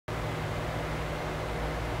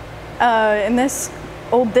In this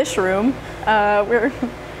old dish room, we're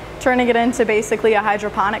turning it into basically a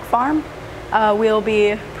hydroponic farm. We'll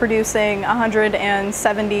be producing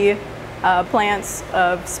 170 plants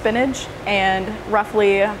of spinach and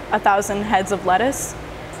roughly 1,000 heads of lettuce.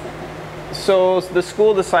 So the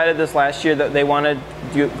school decided this last year that they wanted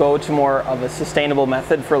to go to more of a sustainable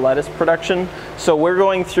method for lettuce production. So we're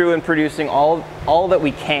going through and producing all that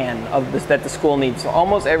we can of this that the school needs. So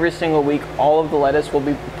almost every single week, all of the lettuce we'll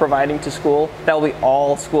be providing to school. That will be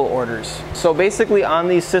all school orders. So basically on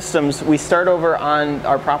these systems, we start over on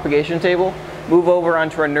our propagation table, move over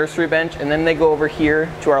onto our nursery bench, and then they go over here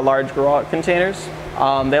to our large grow out containers.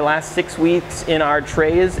 They last 6 weeks in our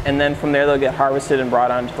trays, and then from there they'll get harvested and brought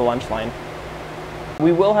onto the lunch line.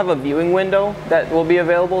 We will have a viewing window that will be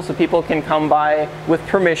available so people can come by with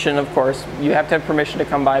permission, of course. You have to have permission to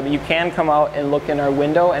come by, but you can come out and look in our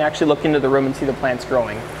window and actually look into the room and see the plants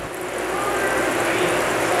growing.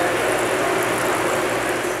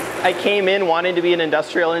 I came in wanting to be an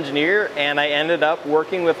industrial engineer, and I ended up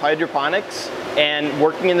working with hydroponics and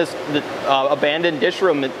working in this abandoned dish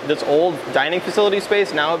room, this old dining facility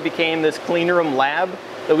space. Now it became this clean room lab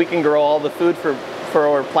that we can grow all the food for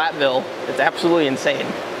Platteville. It's absolutely insane.